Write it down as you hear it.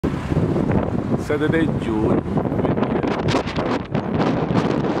Saturday, June 20th.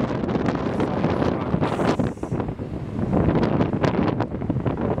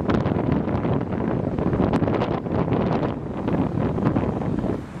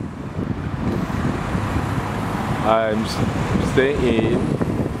 I'm staying in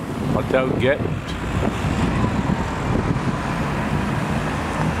Hotel Get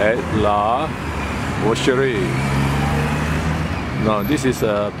at La Rocherie. Now this is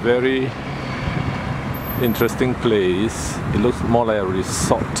a very interesting place. It looks more like a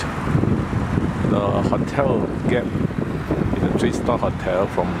resort. The Hotel Get is a 3-star hotel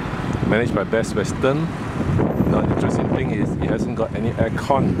managed by Best Western. Now the interesting thing is it hasn't got any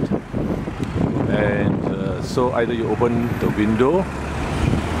aircon, and so either you open the window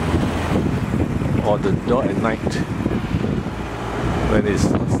or the door at night when it's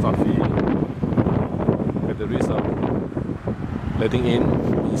stuffy, at the risk of letting in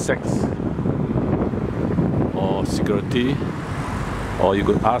insects or security, or you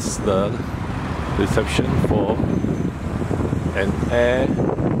could ask the reception for an air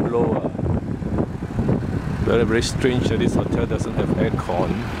blower. Very, very strange that this hotel doesn't have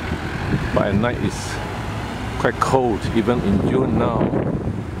aircon, but at night it's quite cold, even in June now,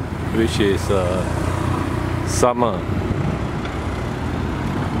 which is summer.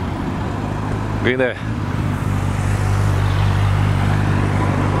 Look there.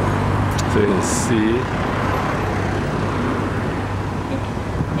 So you can see.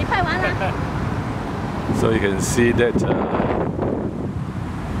 So you can see that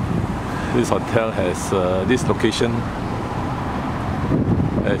this hotel has this location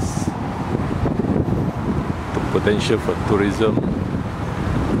has the potential for tourism.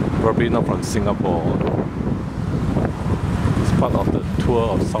 Probably not from Singapore. It's part of the tour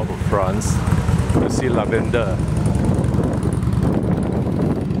of south of France. You see lavender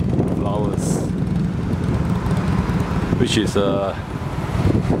flowers, which is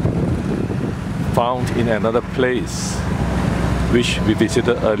found in another place which we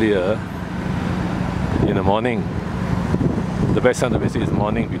visited earlier in the morning. The best time to visit is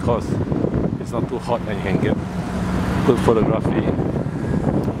morning because it's not too hot and you can get good photography.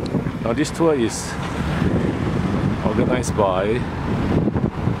 Now this tour is organized by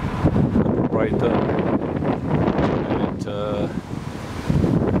the proprietor, and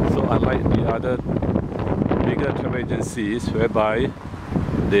so unlike the other bigger travel agencies whereby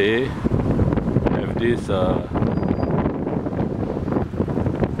they have this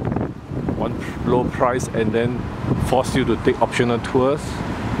one low price and then force you to take optional tours,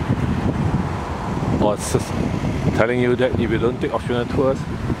 or telling you that if you don't take optional tours,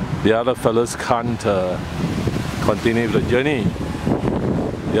 the other fellows can't continue the journey.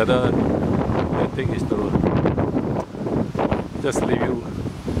 The other thing is to just leave you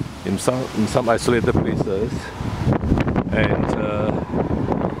in some isolated places, and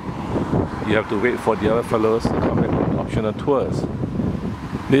you have to wait for the other fellows to come back with optional tours.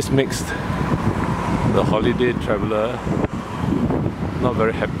 This makes the holiday traveler not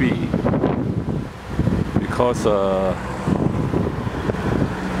very happy because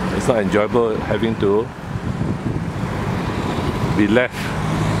it's not enjoyable having to be left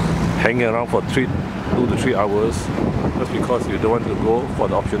hanging around for 2 to 3 hours just because you don't want to go for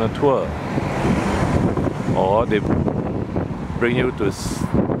the optional tour, or they bring you to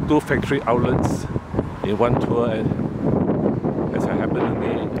 2 factory outlets in one tour, as it happened to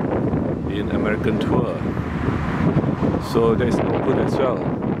me in American tour. So that's no good as well.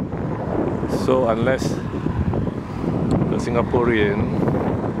 So unless the Singaporean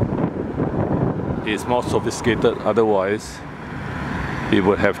is more sophisticated, otherwise he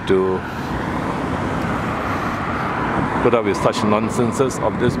would have to put up with such nonsenses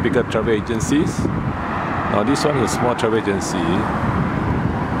of these bigger travel agencies. Now this one is a small travel agency,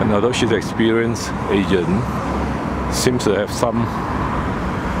 and although she's an experienced agent, seems to have some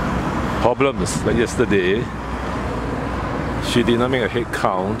problems. Like yesterday, she did not make a head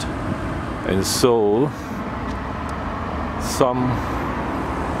count, and so some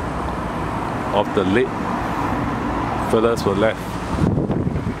of the late fellas were left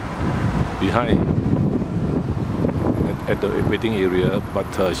behind at the waiting area,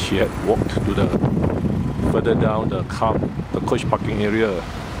 but she had walked to the further down the coach parking area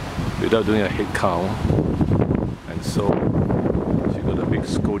without doing a head count, and so she got a big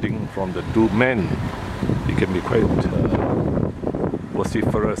scolding from the 2 men. It can be quite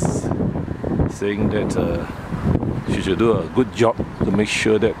vociferous, saying that she should do a good job to make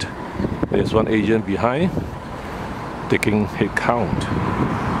sure that there's one agent behind taking head count,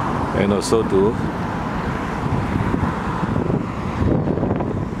 and also to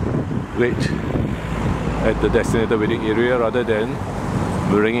wait at the designated waiting area rather than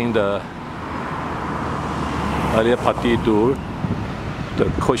bringing the earlier party to the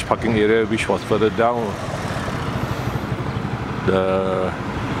coach parking area, which was further down the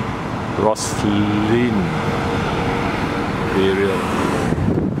Roslyn area.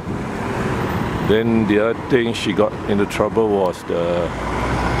 Then the other thing she got into trouble was the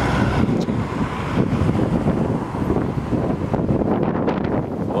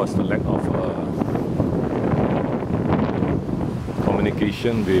lack of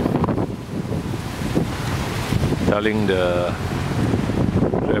communication with telling the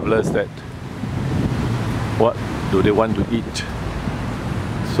travelers that what do they want to eat.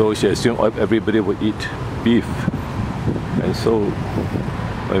 So she assumed everybody would eat beef, and so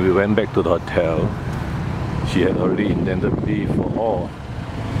when we went back to the hotel, she had already intended beef for all,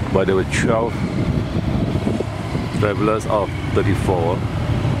 but there were 12 travelers out of 34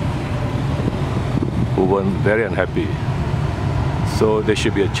 who were very unhappy. So there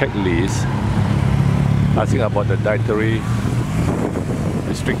should be a checklist asking about the dietary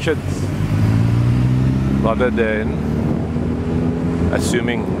restrictions rather than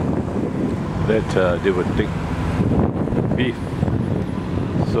assuming that they would take beef.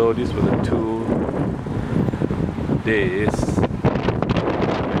 So these were the 2 days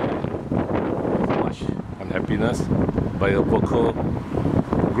much unhappiness by a vocal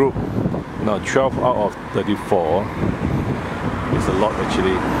group. Now 12 out of 34 is a lot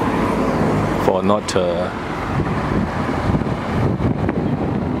actually for not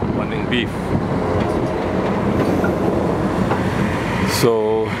wanting beef.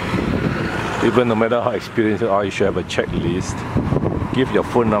 So even no matter how experienced you are, you should have a checklist. Give your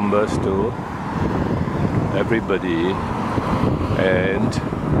phone numbers to everybody, and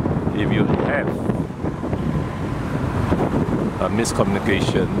if you have a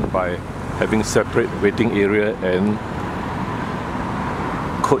miscommunication by having separate waiting area and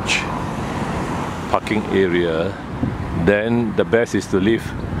coach parking area, then the best is to leave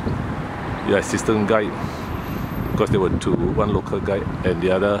your assistant guide, because there were 2, one local guide and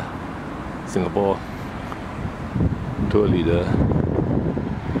the other Singapore tour leader.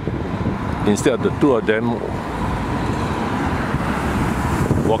 Instead of the 2 of them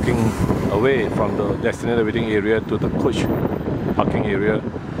walking away from the designated waiting area to the coach parking area,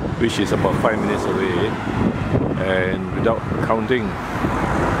 which is about 5 minutes away, and without counting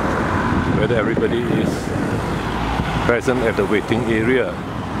whether everybody is present at the waiting area.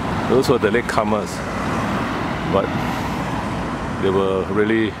 Those were the latecomers, but they were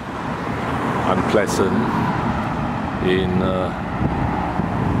really unpleasant in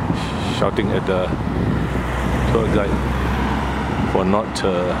shouting at the tour guide for not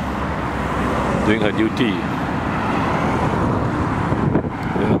doing her duty.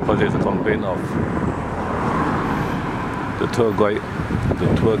 Then of course there's a complaint of the tour guide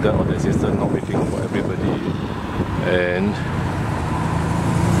or the assistant not waiting for everybody and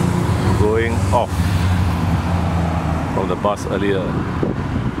going off from the bus earlier.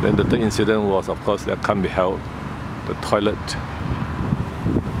 Then the third incident was, of course, that can't be held. The toilet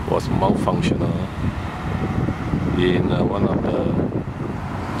was malfunctional in one of the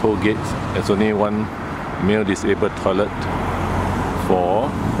toll gates. There's only one male disabled toilet for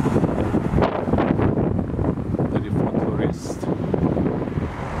 34 tourists.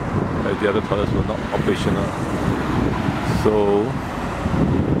 The other toilets were not operational. So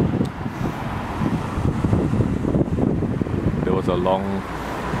there was a long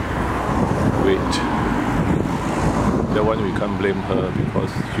wait. That one we can't blame her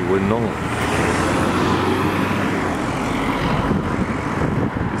because she wouldn't know.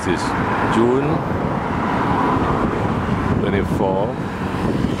 This is June 24,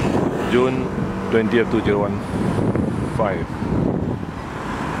 June 20th, 2015.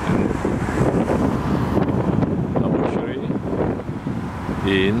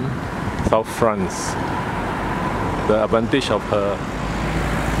 In South France. The advantage of her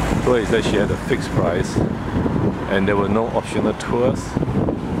tour is that she had a fixed price and there were no optional tours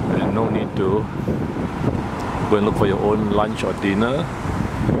and no need to go and look for your own lunch or dinner.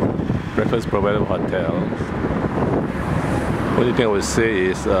 Breakfast provided by hotel. Only thing I would say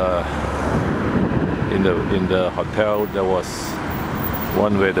is in the hotel there was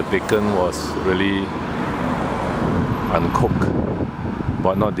one where the bacon was really uncooked.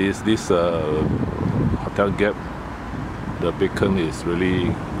 But not this hotel gap, the bacon is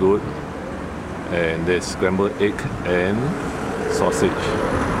really good, and there's scrambled egg and sausage.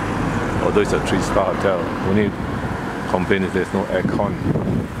 Although it's a 3-star hotel, only complaint is there's no aircon,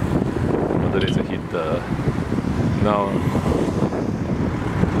 although there's a heater. Now,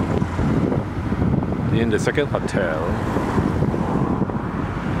 the in the second hotel,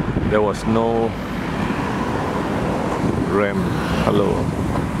 there was no ramp.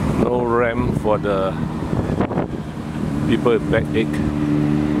 No ramp for the people with backache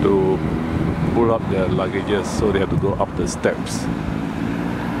to pull up their luggages, so they have to go up the steps.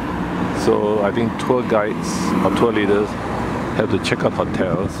 So I think tour guides or tour leaders have to check out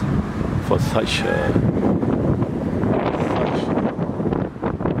hotels for such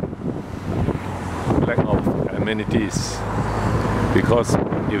lack of amenities, because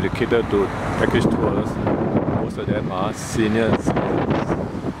if they cater to package tours, most of them are seniors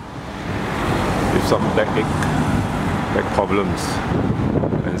with some back problems,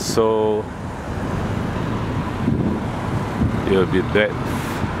 and so it will be bad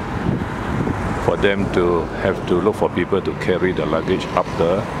for them to have to look for people to carry the luggage up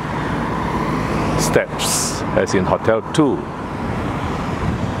the steps, as in Hotel 2.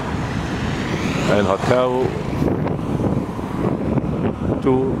 And Hotel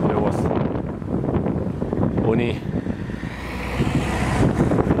 2, there was only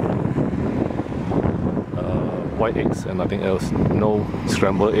white eggs and nothing else. No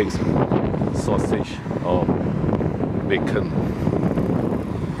scrambled eggs, sausage or bacon.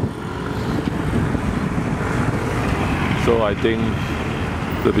 So I think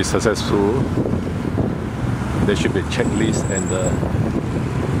to be successful, there should be a checklist, and the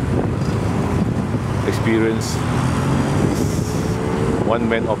experienced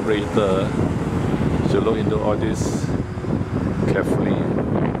one-man operator should look into all this carefully,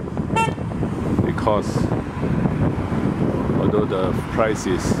 because although the price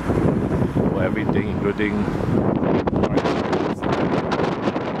is for everything, including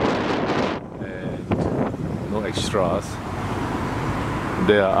and no extras,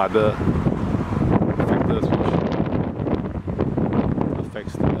 there are other